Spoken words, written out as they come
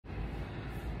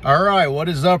All right, what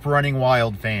is up, Running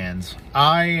Wild fans?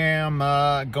 I am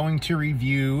going to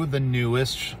review the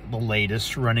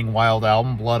latest Running Wild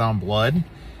album, Blood on Blood.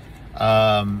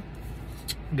 Got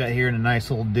here in a nice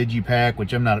little digipack,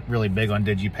 which I'm not really big on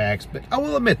digipacks, but I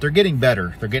will admit they're getting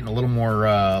better. They're getting a little more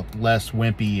less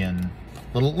wimpy and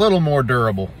a little more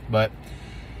durable. But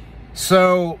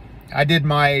so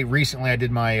recently I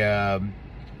did my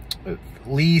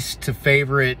least to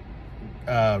favorite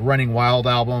Running Wild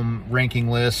album ranking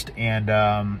list,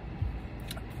 and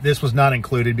this was not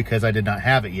included because I did not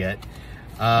have it yet.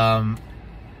 I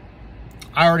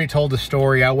already told the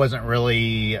story. I wasn't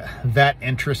really that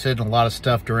interested in a lot of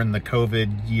stuff during the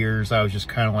COVID years. I was just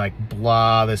kind of like,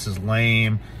 blah, this is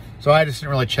lame. So I just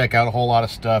didn't really check out a whole lot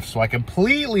of stuff. So I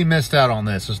completely missed out on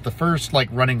this. It's the first like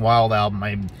Running Wild album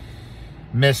I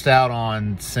missed out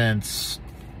on since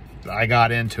I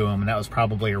got into them, and that was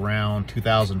probably around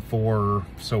 2004.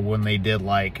 So when they did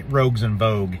like Rogues in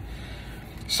Vogue.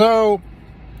 So,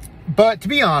 but to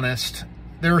be honest,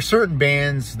 there are certain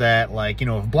bands that, like, you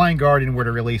know, if Blind Guardian were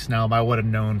to release an album, I would have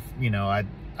known, you know,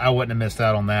 I wouldn't have missed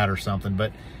out on that or something.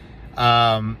 But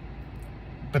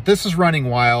this is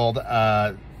Running Wild.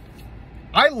 I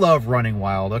love Running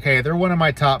Wild. Okay, they're one of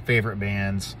my top favorite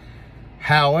bands.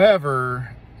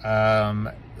 However,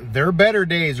 their better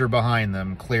days are behind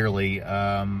them, clearly.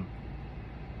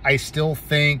 I still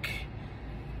think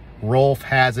Rolf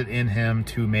has it in him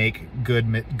to make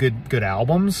good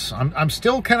albums. I'm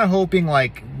still kind of hoping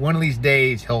like one of these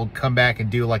days he'll come back and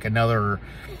do like another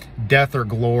Death or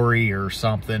Glory or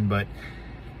something, but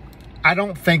I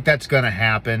don't think that's going to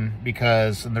happen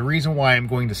because, and the reason why I'm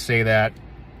going to say that,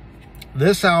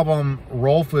 this album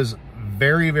Rolf was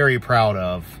very, very proud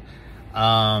of.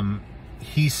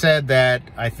 He said that,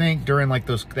 I think during like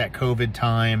that COVID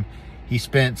time, he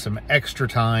spent some extra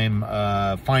time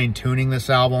fine-tuning this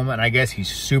album, and I guess he's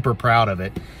super proud of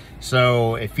it.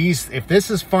 So if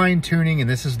this is fine-tuning and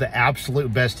this is the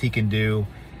absolute best he can do,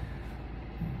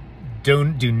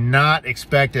 do not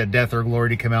expect a Death or Glory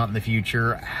to come out in the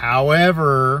future.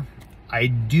 However, I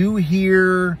do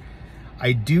hear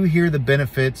the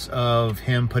benefits of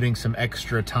him putting some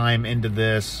extra time into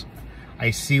this.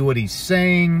 I see what he's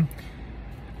saying.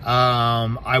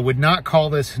 I would not call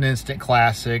this an instant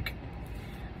classic,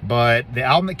 but the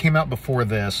album that came out before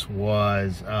this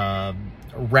was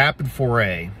Rapid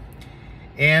Foray.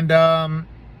 And I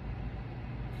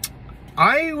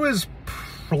was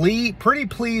pretty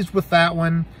pleased with that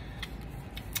one.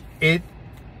 It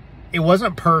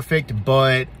wasn't perfect,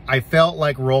 but I felt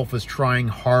like Rolf was trying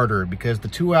harder because the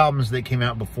two albums that came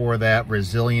out before that,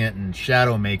 Resilient and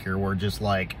Shadowmaker, were just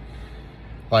like,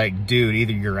 dude,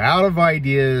 either you're out of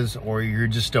ideas or you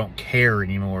just don't care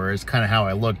anymore, is kind of how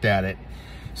I looked at it.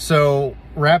 So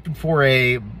Rapid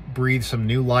Foray breathed some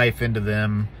new life into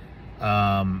them.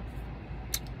 And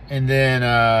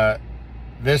then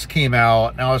this came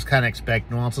out, and I was kind of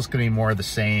expecting, well, it's just going to be more of the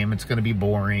same. It's going to be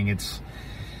boring.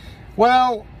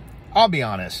 Well, I'll be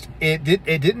honest. It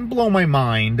didn't blow my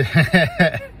mind,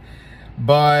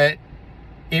 but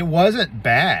it wasn't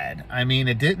bad. I mean,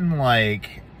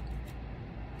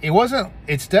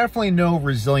 it's definitely no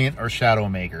Resilient or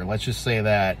Shadowmaker. Let's just say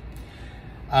that.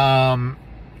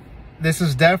 This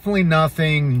is definitely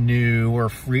nothing new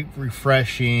or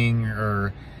refreshing,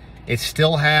 or it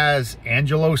still has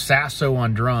Angelo Sasso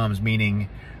on drums, meaning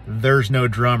there's no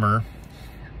drummer.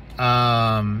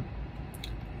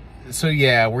 So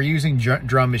yeah, we're using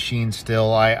drum machines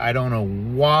still. I don't know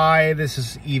why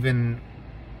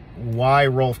why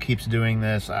Rolf keeps doing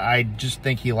this. I just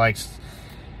think he likes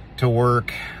to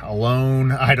work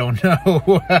alone. I don't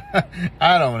know.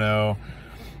 I don't know.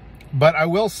 But I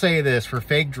will say this, for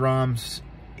fake drums,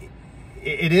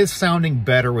 it is sounding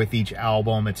better with each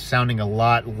album. It's sounding a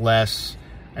lot less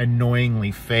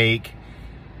annoyingly fake.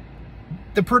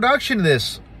 The production of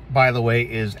this, by the way,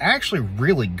 is actually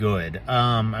really good.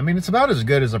 I mean, it's about as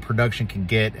good as a production can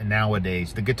get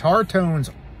nowadays. The guitar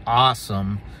tone's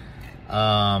awesome.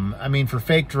 I mean, for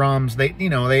fake drums,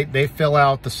 they fill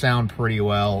out the sound pretty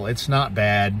well. It's not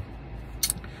bad.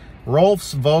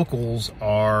 Rolf's vocals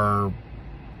are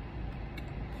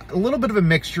a little bit of a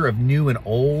mixture of new and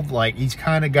old. Like, he's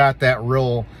kind of got that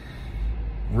real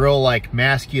like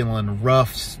masculine,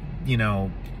 rough, you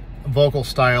know, vocal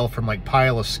style from like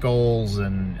Pile of Skulls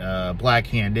and Black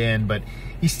Hand Inn, but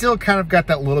he's still kind of got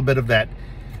that little bit of that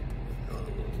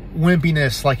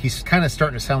wimpiness. Like, he's kind of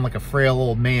starting to sound like a frail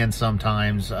old man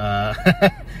sometimes.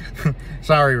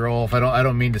 Sorry, Rolf, I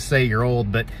don't mean to say you're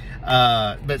old, but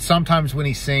sometimes when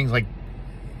he sings, like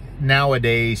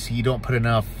nowadays, you don't put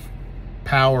enough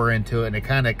power into it, and it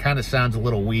kind of sounds a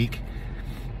little weak.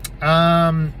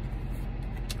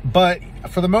 But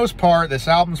for the most part, this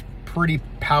album's pretty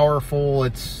powerful.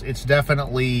 It's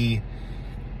definitely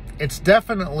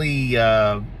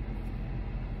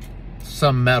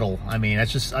some metal. I mean, I'll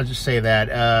just say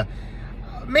that.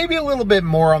 Maybe a little bit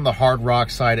more on the hard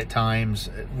rock side at times,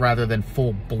 rather than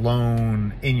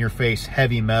full-blown, in-your-face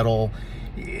heavy metal.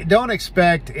 Don't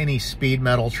expect any speed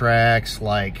metal tracks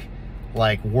like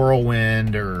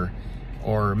Whirlwind or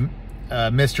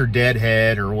Mr.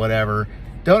 Deadhead or whatever.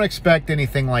 Don't expect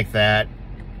anything like that.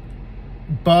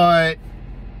 But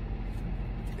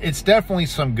it's definitely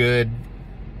some good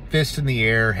fist in the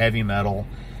air heavy metal.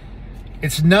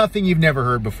 It's nothing you've never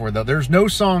heard before, though. There's no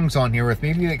songs on here, with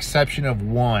maybe the exception of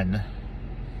one,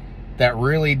 that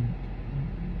really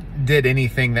did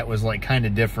anything that was like kind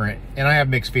of different, and I have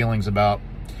mixed feelings about.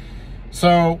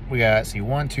 So we got, let's see,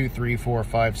 1, 2, 3, 4,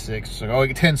 5, 6. So we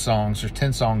get 10 songs. There's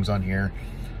 10 songs on here.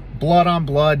 Blood on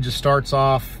Blood just starts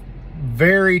off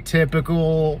very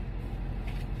typical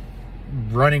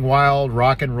Running Wild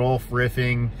rock and roll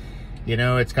riffing. You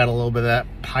know, it's got a little bit of that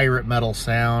pirate metal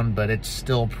sound, but it's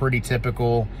still pretty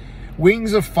typical.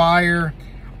 Wings of Fire,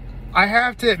 I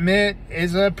have to admit,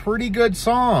 is a pretty good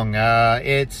song.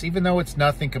 It's, even though it's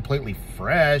nothing completely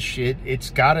fresh, it's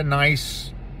got a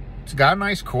nice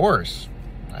chorus.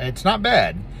 It's not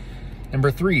bad.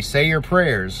 Number 3, Say Your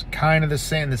Prayers, kind of the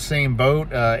same boat.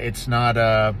 It's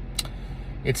not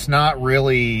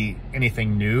really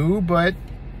anything new, but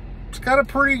it's got a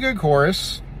pretty good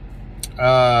chorus.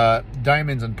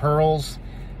 Diamonds and Pearls.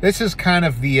 This is kind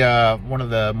of the one of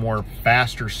the more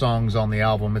faster songs on the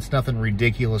album. It's nothing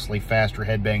ridiculously fast or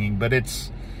headbanging, but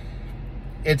it's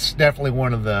definitely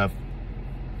one of the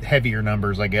heavier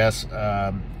numbers, I guess.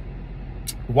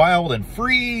 Wild and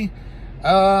Free,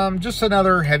 just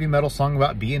another heavy metal song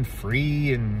about being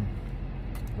free and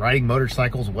riding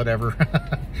motorcycles, whatever.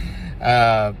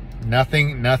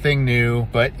 Nothing new,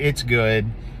 but it's good.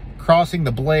 Crossing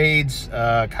the Blades,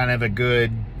 kind of a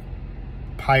good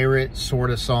pirate sort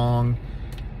of song.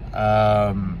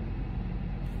 I'm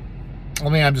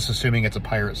just assuming it's a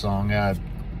pirate song.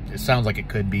 It sounds like it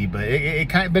could be, but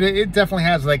it definitely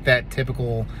has like that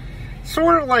typical,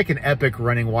 sort of like an epic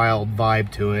Running Wild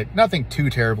vibe to it. Nothing too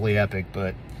terribly epic,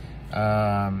 but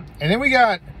and then we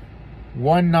got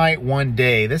One Night, One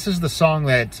Day. This is the song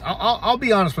that I'll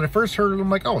be honest, when I first heard it, I'm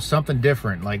like, oh, something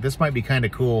different. Like, this might be kind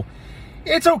of cool.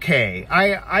 It's okay.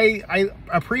 I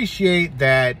appreciate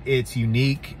that it's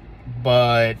unique,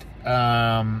 but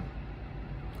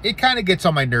it kind of gets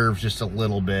on my nerves just a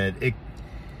little bit.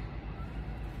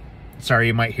 Sorry,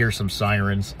 you might hear some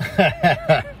sirens.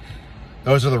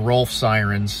 Those are the Rolf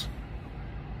sirens.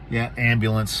 Yeah,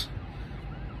 ambulance.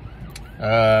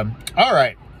 All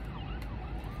right.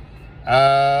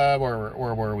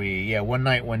 Where were we? Yeah, One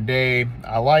Night, One Day.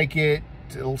 I like it,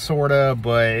 sort of,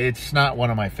 but it's not one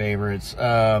of my favorites.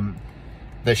 The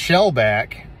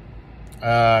Shellback,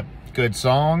 good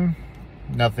song.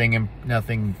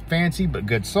 Nothing fancy, but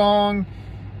good song.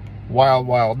 Wild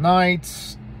Wild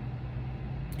Nights.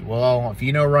 Well, if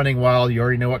you know Running Wild, you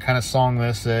already know what kind of song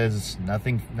this is.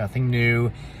 Nothing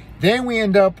new. Then we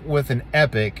end up with an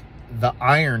epic, The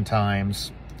Iron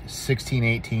Times,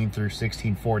 1618 through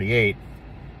 1648.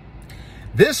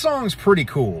 This song's pretty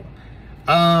cool.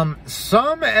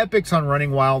 Some epics on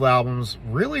Running Wild albums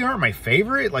really aren't my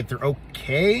favorite. Like, they're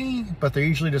okay, but they're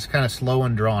usually just kind of slow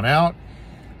and drawn out.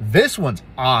 This one's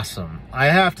awesome. I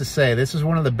have to say, this is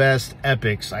one of the best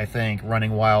epics I think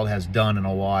Running Wild has done in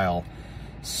a while.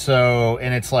 So,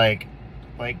 and it's like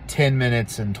 10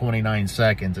 minutes and 29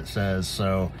 seconds, it says.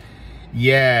 So,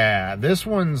 yeah, this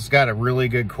one's got a really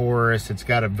good chorus. It's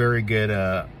got a very good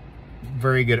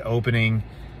opening.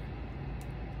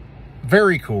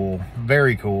 Very cool.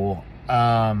 Very cool.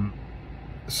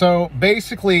 So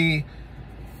basically,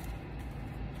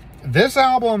 this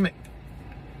album,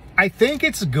 I think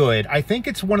it's good. I think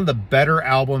it's one of the better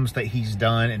albums that he's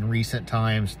done in recent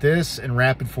times. This and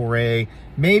Rapid Foray.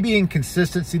 Maybe in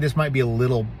consistency, this might be a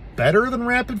little better than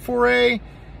Rapid Foray,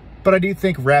 but I do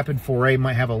think Rapid Foray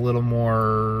might have a little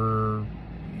more,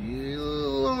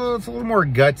 it's a little more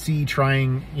gutsy,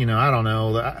 trying, you know, I don't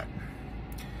know.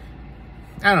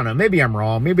 Maybe I'm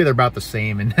wrong. Maybe they're about the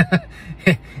same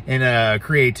in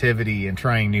creativity and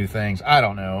trying new things. I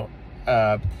don't know.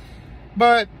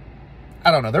 But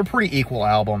I don't know. They're pretty equal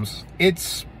albums.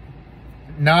 It's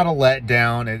not a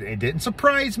letdown. It didn't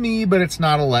surprise me, but it's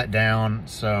not a letdown.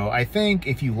 So I think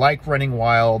if you like Running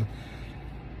Wild,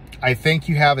 I think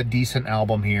you have a decent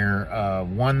album here.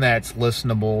 One that's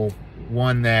listenable.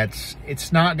 One that's,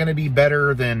 it's not going to be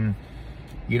better than,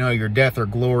 you know, your Death or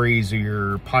Glories or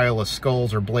your Pile of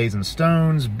Skulls or Blazing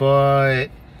Stones, but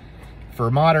for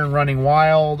modern Running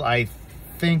Wild, I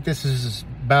think this is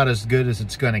about as good as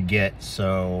it's going to get.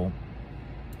 So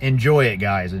enjoy it,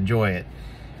 guys. Enjoy it.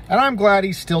 And I'm glad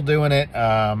he's still doing it.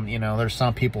 You know, there's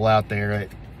some people out there that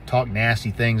talk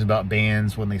nasty things about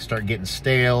bands when they start getting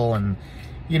stale. And,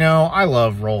 you know, I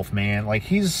love Rolf, man. Like,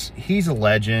 he's a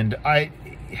legend.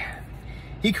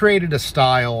 He created a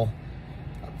style,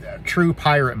 true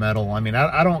pirate metal. I mean,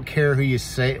 I don't care who you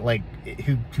say, like,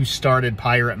 who started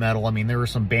pirate metal. I mean, there were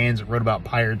some bands that wrote about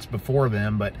pirates before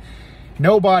them, but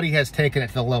nobody has taken it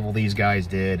to the level these guys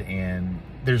did. And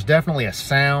there's definitely a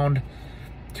sound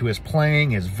to his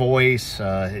playing, his voice.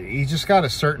 He's just got a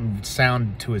certain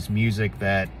sound to his music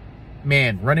that,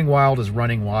 man, Running Wild is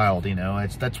running wild, you know.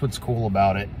 That's what's cool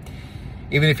about it,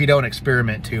 even if you don't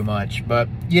experiment too much. But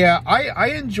yeah, I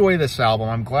enjoy this album.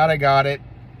 I'm glad I got it.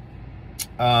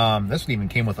 This one even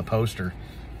came with a poster.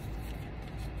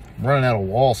 I'm running out of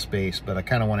wall space, but I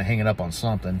kind of want to hang it up on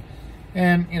something.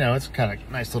 And, you know, it's kind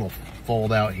of nice little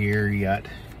fold out here. You got,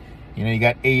 you know, you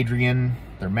got Adrian,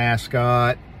 their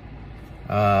mascot.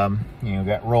 You know,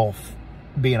 got Rolf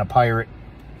being a pirate.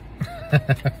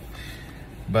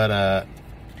 But,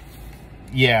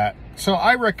 yeah. So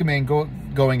I recommend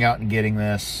going out and getting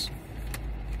this.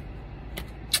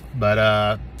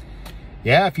 But,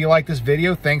 yeah, if you like this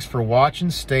video, thanks for watching.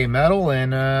 Stay metal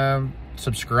and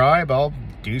subscribe. I'll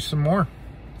do some more.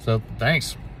 So,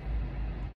 thanks.